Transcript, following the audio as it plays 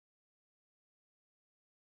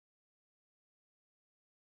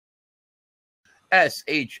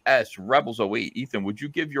SHS Rebels 08. Ethan, would you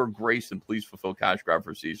give your grace and please fulfill cash grab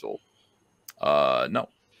for Cecil? No.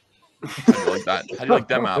 How do you like that? How do you like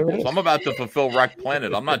them apples? I'm about to fulfill Wreck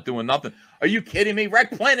Planet. I'm not doing nothing. Are you kidding me?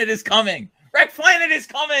 Wreck Planet is coming. Wreck Planet is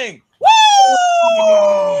coming.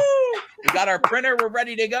 Woo! We got our printer. We're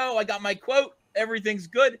ready to go. I got my quote. Everything's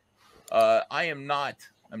good. I'm not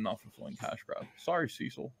fulfilling cash grab. Sorry,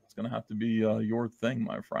 Cecil. It's going to have to be your thing,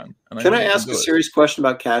 my friend. And Can I ask a serious question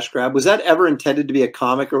about cash grab? Was that ever intended to be a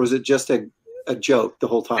comic, or was it just a joke the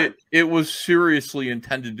whole time? It was seriously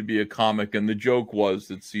intended to be a comic, and the joke was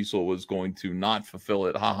that Cecil was going to not fulfill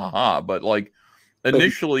it. Ha ha ha. But like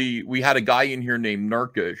initially, we had a guy in here named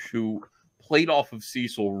Nurkish who played off of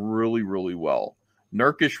Cecil really, really well.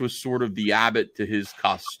 Nurkish was sort of the Abbott to his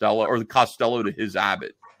Costello, or the Costello to his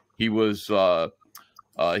Abbott. He was more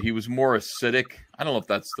acidic. I don't know if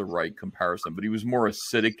that's the right comparison, but he was more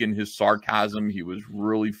acidic in his sarcasm. He was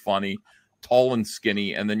really funny, tall and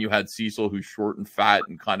skinny. And then you had Cecil, who's short and fat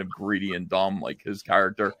and kind of greedy and dumb, like his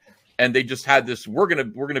character. And they just had this, we're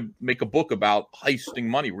gonna make a book about heisting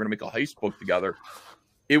money. We're gonna make a heist book together.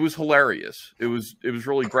 It was hilarious. It was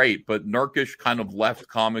really great. But Nurkish kind of left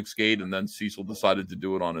Comicsgate, and then Cecil decided to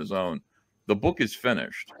do it on his own. The book is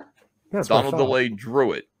finished. That's Donald DeLay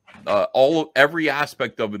drew it. Every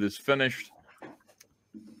aspect of it is finished.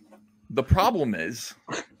 The problem is,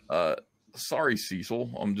 sorry,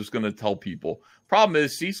 Cecil, I'm just going to tell people. Problem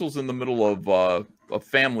is, Cecil's in the middle of a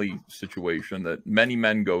family situation that many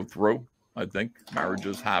men go through. I think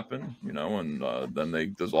marriages happen, and then they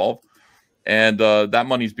dissolve. And that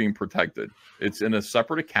money's being protected. It's in a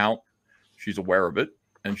separate account. She's aware of it,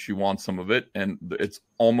 and she wants some of it. And it's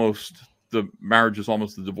almost, the marriage is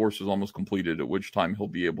almost, the divorce is almost completed, at which time he'll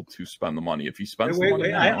be able to spend the money. If he spends the money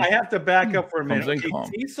now, I have to back up for a minute. Okay,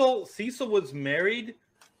 Cecil was married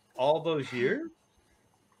all those years?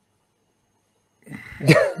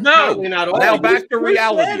 No, now back to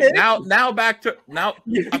reality. Now back to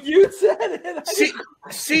you said it.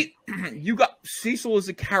 See, you got Cecil as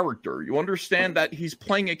a character. You understand that he's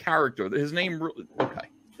playing a character. His name. Okay.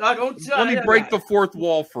 Let me break the fourth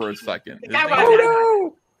wall for a second.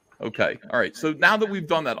 Okay. All right. So now that we've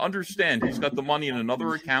done that, understand he's got the money in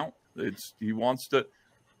another account. He wants to.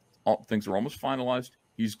 Things are almost finalized.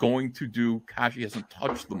 He's going to do cash. He hasn't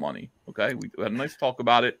touched the money. Okay. We had a nice talk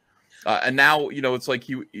about it. And now, it's like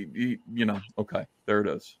okay, there it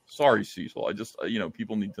is. Sorry, Cecil. I just,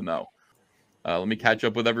 people need to know. Let me catch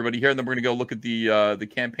up with everybody here, and then we're going to go look at the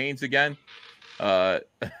campaigns again.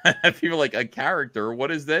 People like, a character. What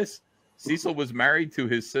is this? Cecil was married to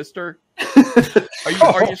his sister.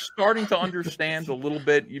 Are you starting to understand a little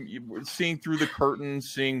bit? You're seeing through the curtains,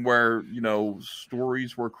 seeing where,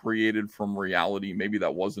 stories were created from reality. Maybe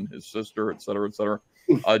that wasn't his sister, et cetera, et cetera.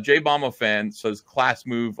 J Bomba fan says, class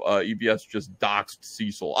move, EBS just doxed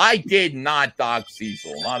Cecil. I did not dox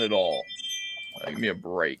Cecil, not at all. Give me a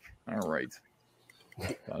break. All right.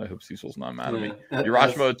 God, I hope Cecil's not mad at me.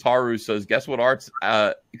 Hiroshima Taru says, guess what, Art?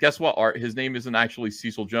 His name isn't actually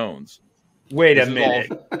Cecil Jones. Wait a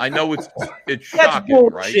minute. I know it's shocking,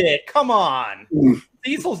 right? Shit. Come on.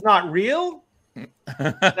 Cecil's not real?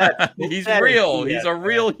 He's real. He's a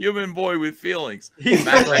real human boy with feelings. He's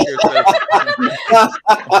going to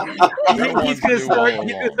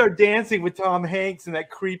start dancing with Tom Hanks in that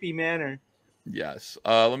creepy manner. Yes.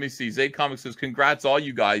 Let me see. Zayd Comics says, congrats all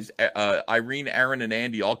you guys. Irene, Aaron, and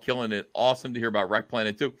Andy all killing it. Awesome to hear about Wreck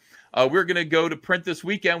Planet 2. We're going to go to print this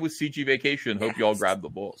weekend with CG Vacation. Hope you all grab the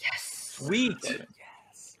book. Yes. Sweet.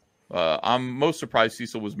 Okay. I'm most surprised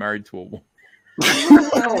Cecil was married to a woman.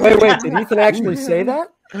 Wait, did Ethan actually say that?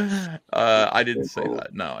 I didn't say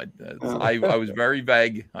that. No, I was very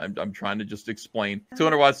vague. I'm trying to just explain.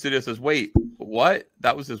 200 Watt Studio says, wait, what?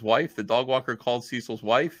 That was his wife? The dog walker called Cecil's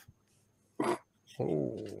wife?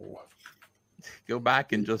 Oh. Go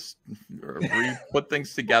back and just put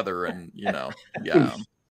things together, and yeah.